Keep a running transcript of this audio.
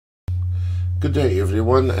Good day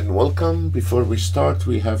everyone and welcome. Before we start,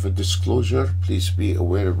 we have a disclosure. Please be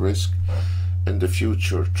aware of risk in the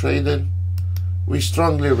future trading. We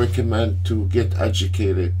strongly recommend to get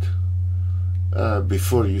educated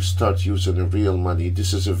before you start using real money.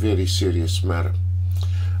 This is a very serious matter.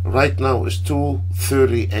 Right now is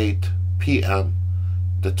 2:38 p.m.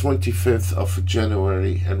 the 25th of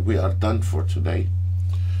January, and we are done for today.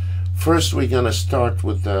 First, we're going to start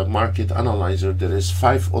with the market analyzer. There is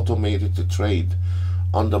 5 automated to trade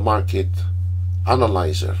on the market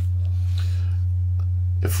analyzer.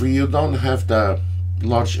 If you don't have the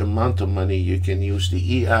large amount of money, you can use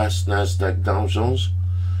the ES, NASDAQ, Dow Jones.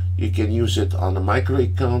 You can use it on a micro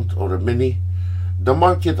account or a mini. The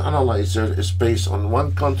market analyzer is based on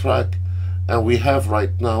one contract, and we have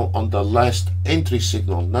right now on the last entry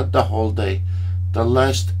signal, not the whole day, the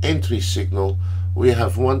last entry signal, we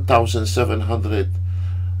have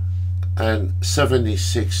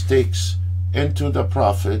 1,776 ticks into the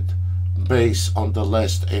profit based on the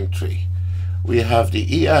last entry. We have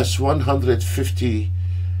the ES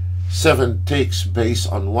 157 ticks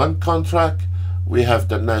based on one contract. We have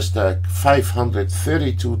the NASDAQ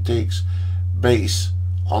 532 ticks based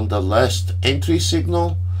on the last entry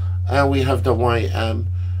signal, and we have the YM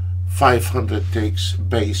 500 ticks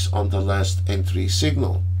based on the last entry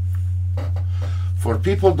signal. For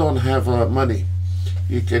people don't have money,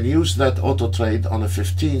 you can use that auto trade on a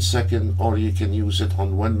 15-second, or you can use it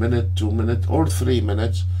on 1 minute, 2 minutes, or 3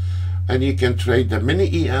 minutes, and you can trade the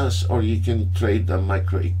mini ES or you can trade the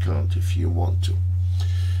micro account if you want to.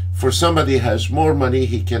 For somebody who has more money,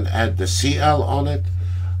 he can add the CL on it.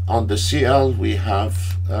 On the CL, we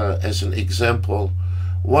have, as an example,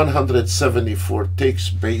 174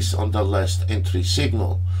 ticks based on the last entry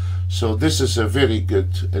signal. So this is a very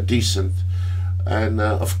good, decent. And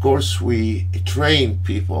of course, we train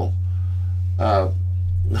people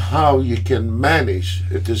how you can manage.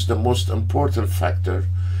 It is the most important factor,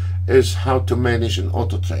 is how to manage an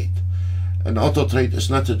auto trade. An auto trade is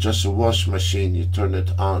not just a wash machine. You turn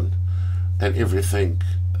it on and everything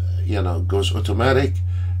goes automatic.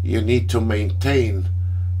 You need to maintain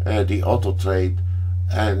the auto trade,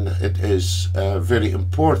 and it is very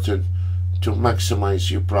important to maximize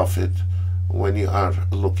your profit when you are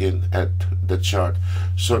looking at the chart.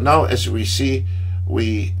 So now, as we see,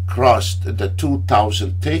 we crossed the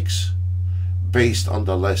 2,000 ticks based on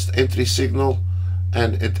the last entry signal,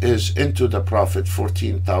 and it is into the profit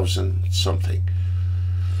 14,000 something.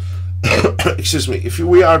 Excuse me. If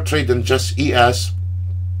we are trading just ES,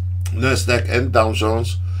 NASDAQ, and Dow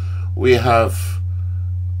Jones, we have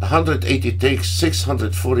 180 ticks,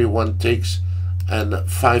 641 ticks, and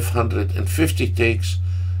 550 ticks.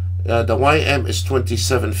 The YM is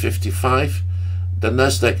 2755, the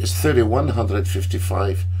NASDAQ is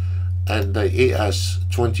 3155, and the ES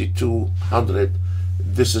 2200.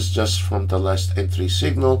 This is just from the last entry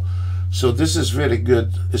signal. So this is very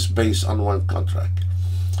good. It's based on one contract.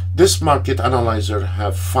 This market analyzer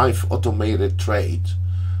have 5 automated trades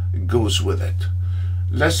goes with it.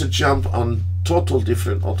 Let's jump on total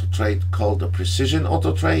different auto trade called the precision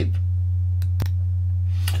auto trade.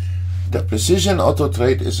 The precision auto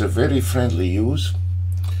trade is a very friendly use,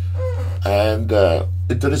 and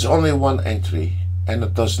there is only one entry, and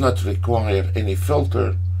it does not require any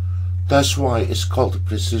filter. That's why it's called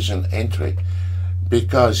precision entry,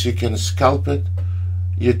 because you can scalp it,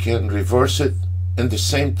 you can reverse it in the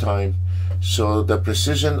same time. So the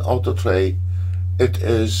precision auto trade, it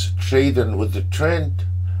is trading with the trend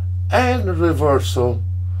and reversal,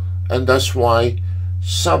 and that's why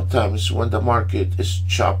sometimes when the market is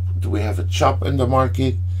chopped, we have a chop in the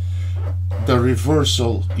market, the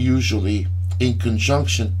reversal usually in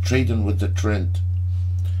conjunction trading with the trend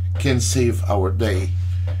can save our day.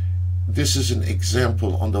 This is an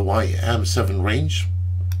example on the YM7 range.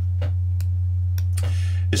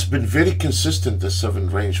 It's been very consistent, the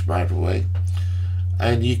 7 range, by the way,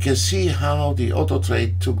 and you can see how the auto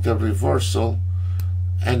trade took the reversal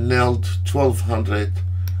and nailed 1200,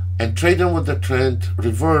 and trading with the trend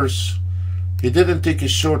reverse. He didn't take a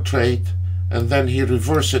short trade, and then he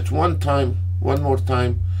reversed it one more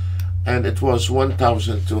time, and it was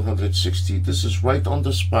 1,260. This is right on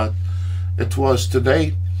the spot. It was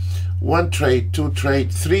today 1 trade, 2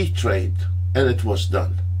 trade, 3 trade, and it was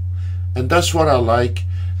done. And that's what I like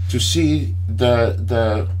to see.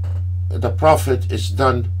 The profit is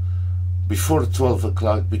done before 12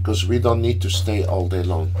 o'clock, because we don't need to stay all day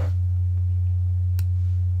long.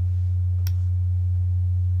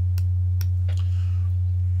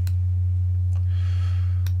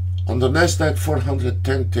 On the NASDAQ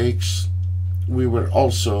 410 ticks, we were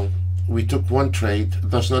also we took one trade. It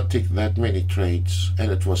does not take that many trades,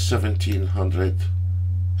 and it was 1700,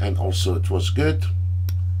 and also it was good.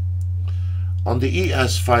 On the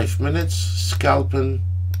ES 5 minutes, scalping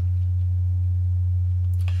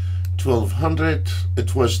 1200.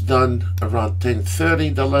 It was done around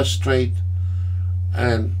 10:30, the last trade,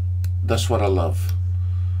 and that's what I love.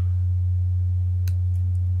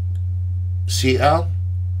 CL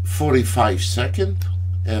 45 second,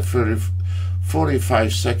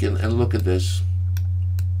 45 second, and look at this.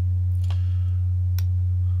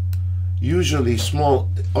 Usually small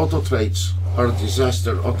auto trades are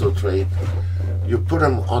disaster auto trade. You put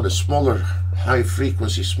them on a smaller high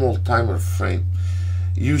frequency small timer frame,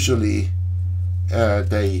 usually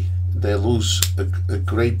they lose a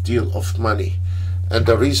great deal of money, and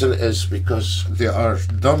the reason is because they are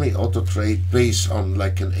dummy auto trade based on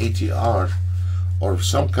like an ATR or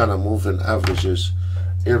some kind of moving averages,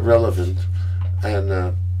 irrelevant,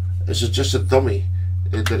 and it's just a dummy.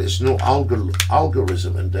 There is no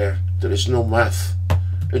algorithm in there. There is no math.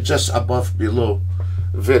 It's just above, below,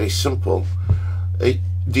 very simple.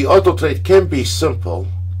 The auto trade can be simple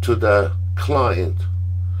to the client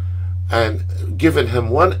and giving him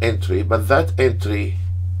one entry, but that entry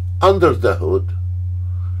under the hood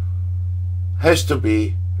has to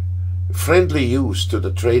be friendly use to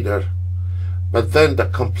the trader, but then the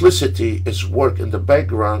complicity is work in the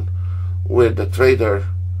background where the trader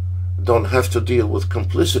don't have to deal with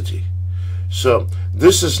complicity. So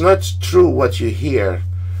this is not true what you hear,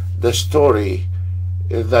 the story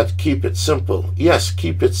that keep it simple. Yes,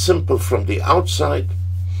 keep it simple from the outside,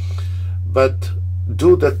 but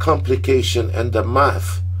do the complication and the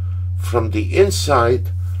math from the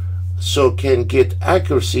inside so can get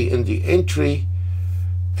accuracy in the entry,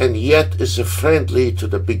 and yet is a friendly to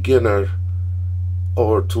the beginner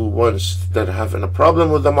or to ones that are having a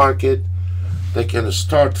problem with the market. They can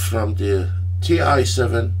start from the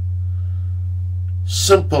TI7,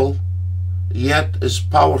 simple, yet is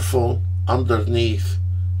powerful underneath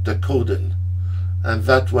the coding. And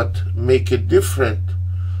that's what make it different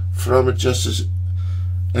from just as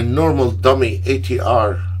a normal dummy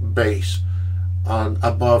ATR base on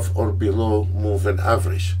above or below moving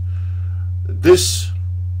average. This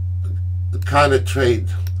kind of trade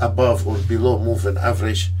above or below moving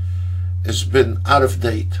average has been out of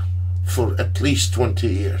date for at least 20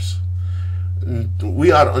 years.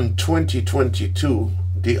 We are on 2022.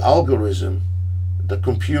 The algorithm, the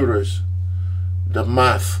computers, the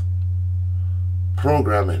math,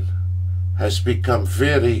 programming has become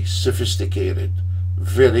very sophisticated,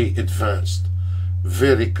 very advanced,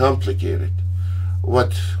 very complicated.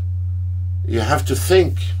 What you have to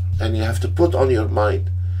think and you have to put on your mind,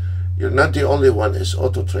 you're not the only one is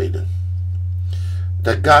auto trading.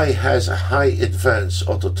 The guy has a high advanced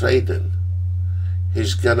auto trading.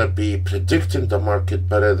 He's gonna be predicting the market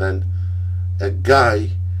better than a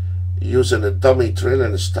guy using a dummy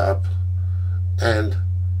trailing stop and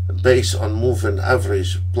based on moving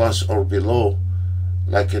average plus or below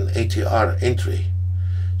like an ATR entry.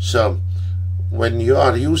 So when you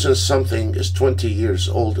are using something is 20 years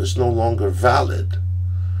old, is no longer valid,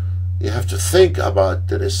 you have to think about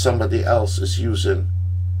that is somebody else is using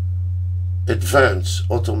advanced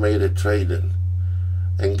automated trading.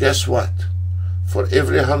 And guess what? For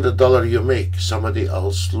every $100 you make, somebody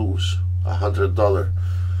else lose $100.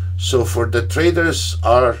 So for the traders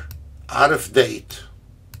are out of date,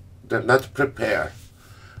 they're not prepared,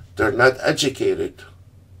 they're not educated.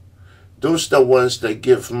 Those the ones that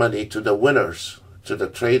give money to the winners, to the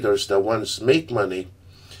traders, the ones make money.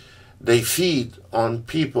 They feed on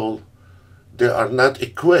people that are not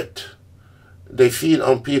equipped. They feed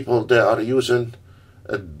on people that are using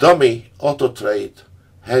a dummy auto trade,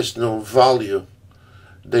 has no value.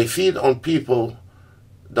 They feed on people,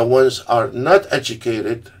 the ones are not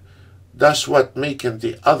educated. That's what making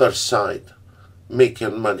the other side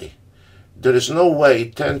making money. There is no way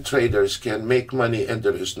 10 traders can make money and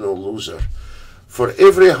there is no loser. For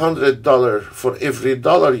every $100, for every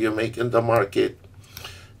dollar you make in the market,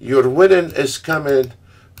 your winning is coming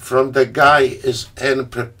from the guy is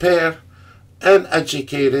prepared and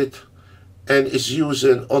educated and is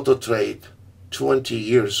using auto trade 20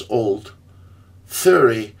 years old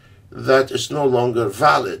theory that is no longer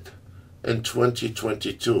valid in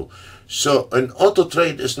 2022. So an auto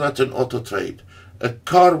trade is not an auto trade. A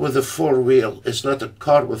car with a four-wheel is not a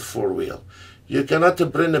car with four-wheel. You cannot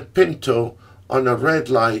bring a Pinto on a red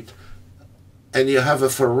light and you have a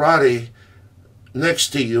Ferrari next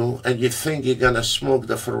to you and you think you're gonna smoke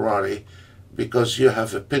the Ferrari because you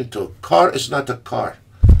have a Pinto. Car is not a car.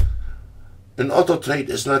 An auto trade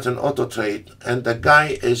is not an auto trade, and the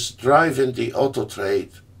guy is driving the auto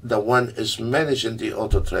trade the one is managing the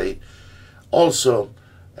auto trade, also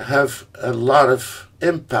have a lot of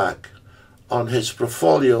impact on his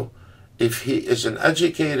portfolio if he isn't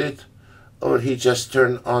educated or he just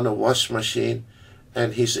turned on a wash machine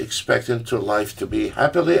and he's expecting to life to be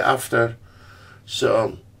happily after.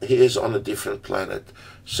 So he is on a different planet.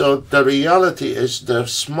 So the reality is the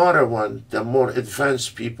smarter one, the more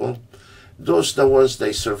advanced people, those the ones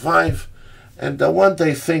they survive, and the one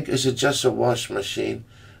they think is just a wash machine,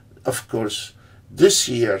 of course, this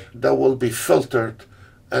year they will be filtered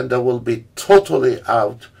and they will be totally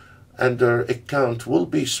out, and their account will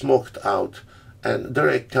be smoked out, and their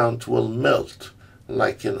account will melt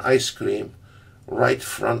like an ice cream right in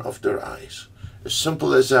front of their eyes. As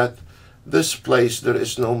simple as that. This place, there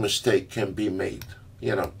is no mistake can be made,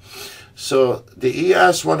 you know. So the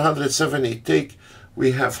ES 170 tick,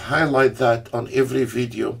 we have highlighted that on every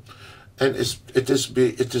video, and it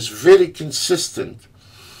is very consistent.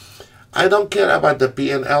 I don't care about the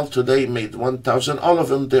P&L today made 1,000. All of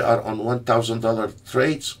them, they are on $1,000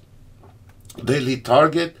 trades, daily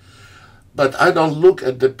target. But I don't look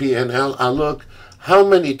at the P&L. I look how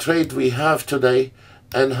many trades we have today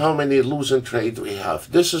and how many losing trades we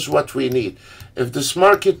have. This is what we need. If this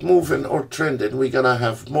market moving or trending, we're gonna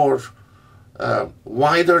have more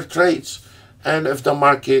wider trades, and if the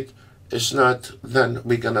market is not, then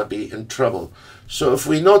we're gonna be in trouble. So if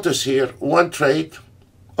we notice here one trade,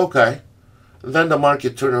 okay, then the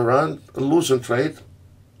market turn around, losing trade,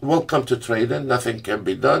 welcome to trading, nothing can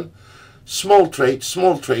be done. Small trade,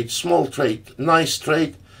 small trade, small trade, nice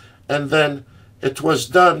trade, and then it was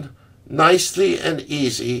done nicely and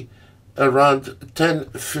easy around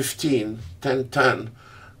 10:15, 10:10,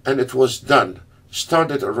 and it was done.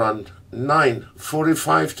 Started around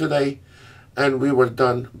 9:45 today, and we were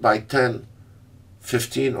done by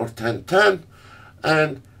 10:15 or 10:10,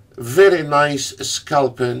 and very nice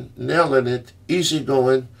scalping, nailing it, easy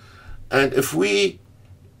going. And if we,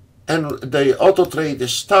 and the auto trade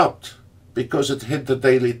is stopped because it hit the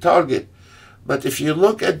daily target. But if you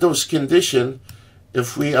look at those conditions,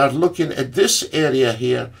 if we are looking at this area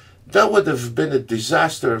here, that would have been a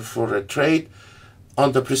disaster for a trade.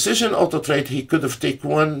 On the precision auto trade, he could have taken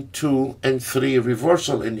 1, 2, and 3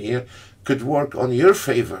 reversal in here, could work on your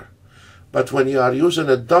favor. But when you are using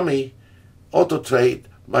a dummy auto trade,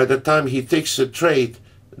 by the time he takes a trade,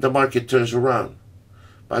 the market turns around.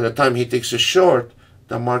 By the time he takes a short,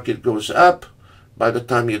 the market goes up. By the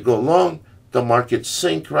time you go long, the market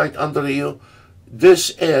sink right under you.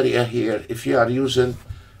 This area here, if you are using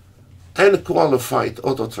unqualified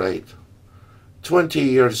auto trade, 20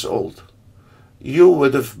 years old, you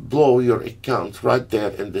would have blown your account right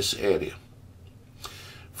there in this area.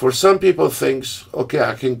 For some people thinks, okay,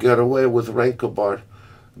 I can get away with Renko bar.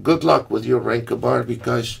 Good luck with your Renko bar,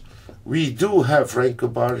 because we do have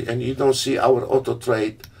Renko bar, and you don't see our auto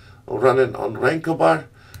trade running on Renko bar,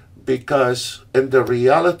 because in the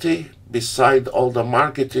reality, beside all the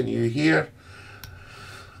marketing you hear,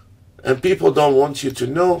 and people don't want you to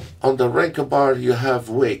know, on the Renko bar you have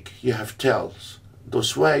wick, you have tails.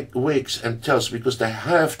 Those wicks and tails, because they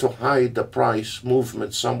have to hide the price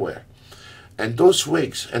movement somewhere. And those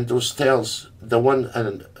wicks and those tails, the one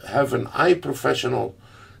and have an eye professional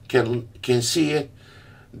can see it.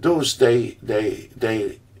 Those they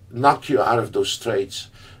knock you out of those trades,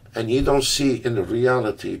 and you don't see in the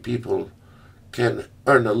reality people can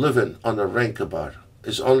earn a living on a Renko bar.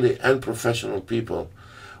 It's only unprofessional people.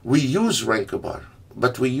 We use Renko bar,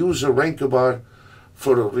 but we use a Renko bar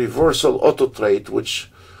for a reversal auto trade, which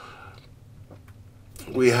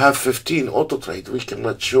we have 15 auto trade. We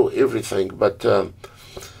cannot show everything, but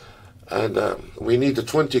we need a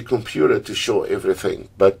 20 computer to show everything.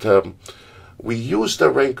 But we use the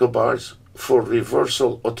Renko bars for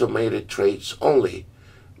reversal automated trades only,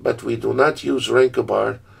 but we do not use Renko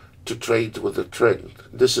bar to trade with the trend.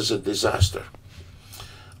 This is a disaster.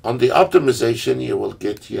 On the optimization, you will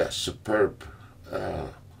get, yes, superb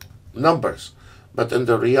numbers, but in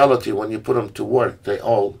the reality, when you put them to work, they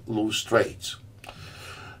all lose trades.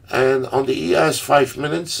 And on the ES 5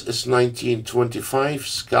 minutes, it's 1925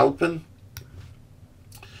 scalping.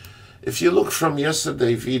 If you look from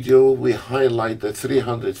yesterday's video, we highlight the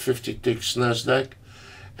 350 ticks NASDAQ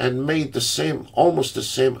and made the same, almost the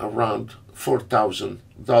same, around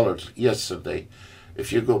 $4,000 yesterday.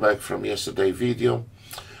 If you go back from yesterday's video,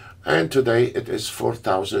 and today it is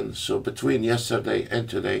 4,000. So between yesterday and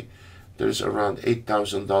today, there's around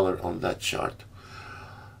 $8,000 on that chart.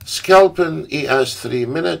 Scalping ES 3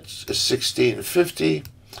 minutes is 1650,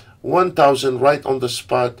 1,000 right on the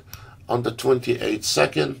spot on the 28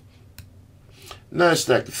 second.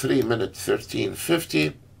 NASDAQ 3 minute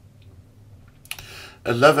 1350.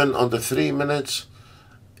 11 on the 3 minutes.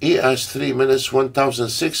 ES 3 minutes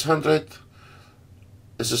 1600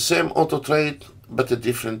 is the same auto trade but a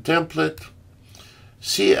different template.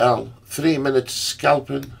 CL 3 minutes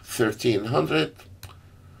scalping 1300.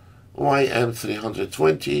 YM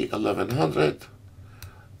 320 1100,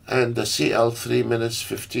 and the CL 3 minutes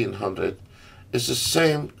 1500 is the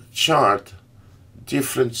same chart,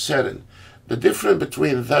 different setting. The difference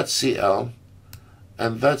between that CL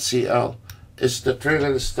and that CL is the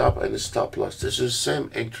trailing stop and the stop loss. This is the same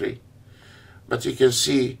entry, but you can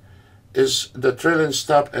see is the trailing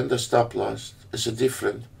stop and the stop loss is a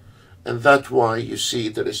different, and that's why you see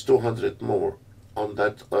there is 200 more on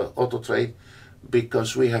that auto trade,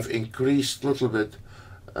 because we have increased a little bit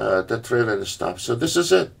the trailing stop. So this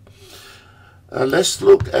is it. Let's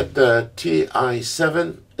look at the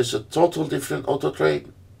TI7. It's a total different auto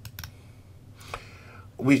trade.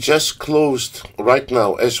 We just closed right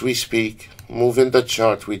now as we speak, moving the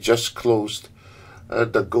chart, we just closed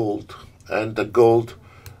the gold, and the gold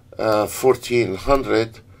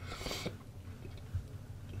 1400.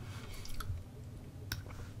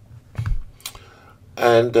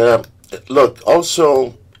 And look,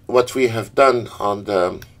 also what we have done on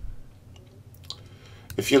the,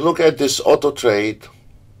 if you look at this auto trade,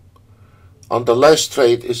 on the last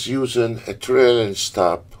trade is using a trailing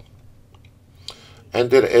stop, and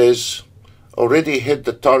there is already hit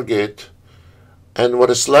the target, and what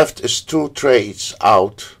is left is 2 trades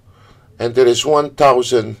out, and there is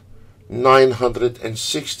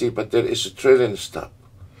 1960, but there is a trailing stop.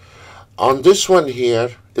 On this one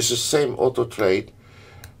here is the same auto trade.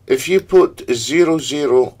 If you put a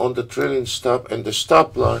 00 on the trailing stop and the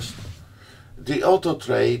stop loss, the auto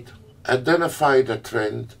trade identify the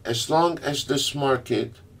trend. As long as this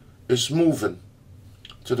market is moving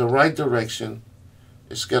to the right direction,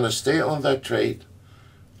 it's going to stay on that trade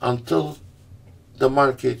until the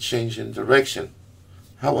market changes direction.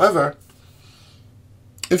 However,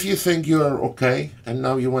 if you think you're okay and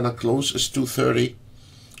now you want to close, it's 2:30,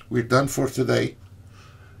 we're done for today,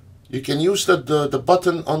 you can use the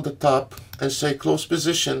button on the top and say close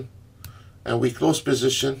position, and we close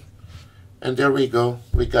position, and there we go,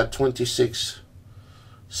 we got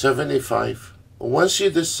 26.75. Once you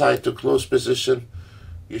decide to close position,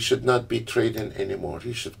 you should not be trading anymore,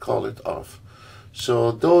 you should call it off.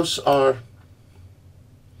 So those are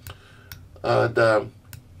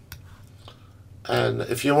and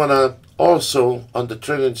if you want to also on the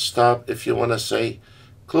trailing stop, if you want to say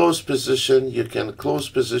close position, you can close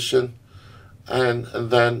position, and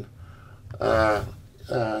then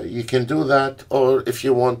you can do that, or if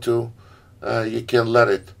you want to, you can let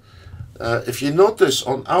it. If you notice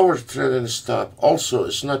on our trailing stop, also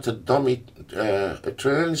it's not a dummy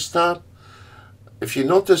trailing stop. If you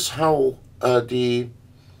notice how the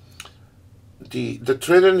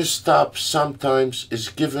trailing stop sometimes is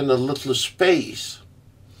given a little space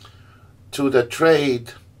to the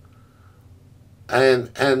trade,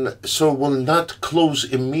 and so will not close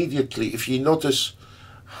immediately. If you notice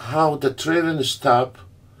how the trailing stop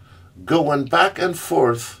going back and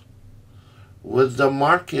forth with the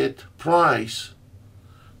market price,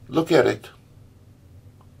 look at it.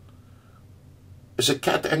 It's a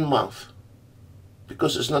cat and mouse,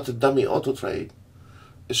 because it's not a dummy auto trade.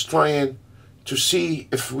 It's trying to see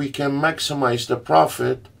if we can maximize the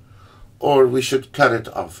profit or we should cut it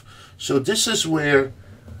off. So this is where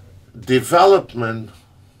development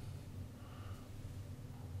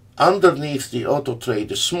underneath the auto trade,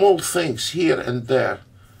 the small things here and there,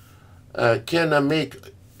 can make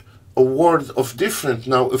a world of difference.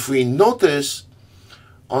 Now, if we notice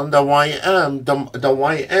on the YM, the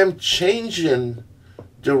YM changing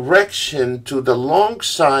direction to the long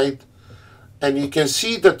side, and you can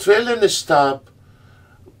see the trailing stop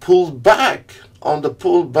pulled back on the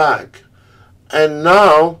pullback, and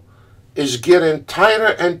now is getting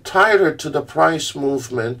tighter and tighter to the price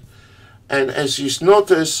movement. And as you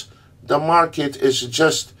notice, the market is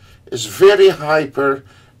very hyper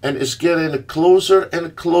and is getting closer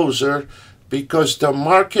and closer, because the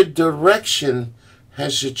market direction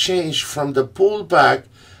has changed from the pullback,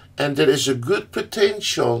 and there is a good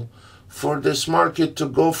potential for this market to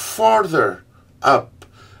go farther up.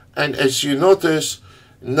 And as you notice,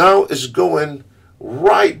 now is going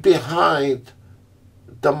right behind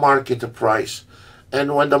the market price.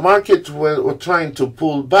 And when the market were trying to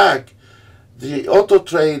pull back, the auto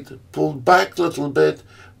trade pulled back a little bit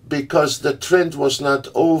because the trend was not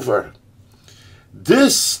over. The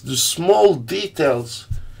small details,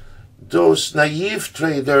 those naive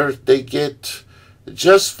traders, they get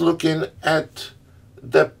just looking at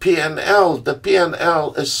the P&L. The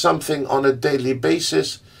P&L is something on a daily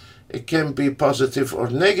basis. It can be positive or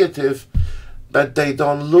negative, but they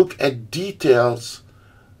don't look at details,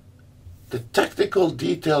 the technical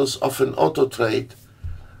details of an auto trade,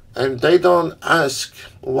 and they don't ask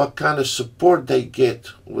what kind of support they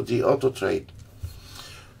get with the auto trade.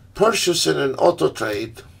 Purchasing an auto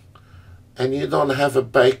trade and you don't have a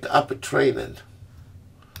backup training.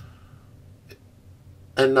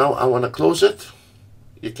 And now I want to close it.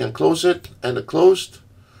 You can close it, and it closed,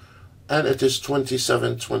 and it is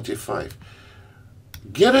 27.25.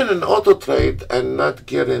 Getting an auto trade and not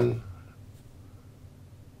getting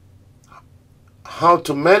how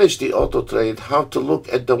to manage the auto trade, how to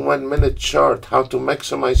look at the 1 minute chart, how to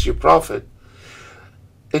maximize your profit,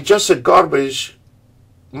 it's just a garbage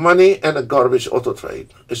money and a garbage auto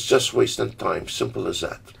trade. It's just wasting time, simple as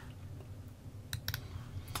that.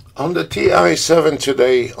 On the TI7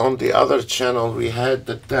 today, on the other channel, we had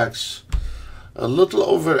the DAX a little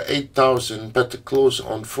over 8,000, but to close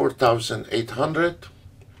on 4,800.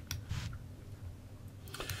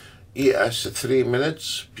 ES 3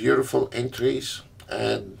 minutes, beautiful entries,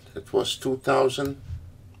 and it was 2,000.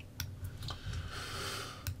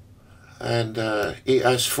 And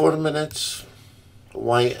ES 4 minutes,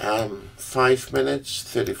 YM 5 minutes,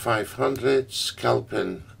 3,500,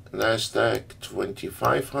 scalping NASDAQ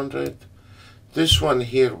 2,500. This one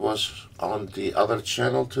here was on the other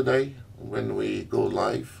channel today when we go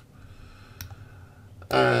live.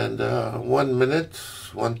 And 1 minute,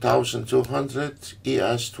 1,200,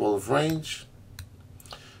 ES 12 range,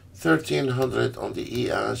 1,300 on the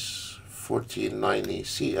ES, 1,490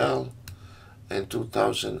 CL, and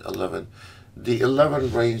 2011. The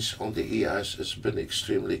 11 range on the ES has been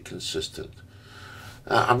extremely consistent.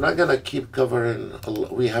 I'm not going to keep covering,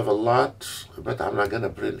 we have a lot, but I'm not going to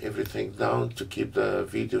bring everything down to keep the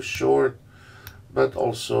video short. But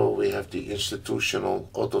also we have the institutional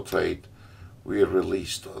auto trade we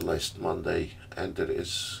released last Monday, and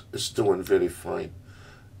it's doing very fine,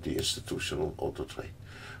 the institutional auto trade.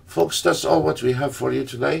 Folks, that's all what we have for you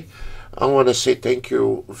today. I want to say thank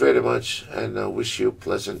you very much and wish you a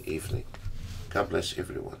pleasant evening. God bless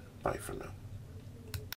everyone. Bye for now.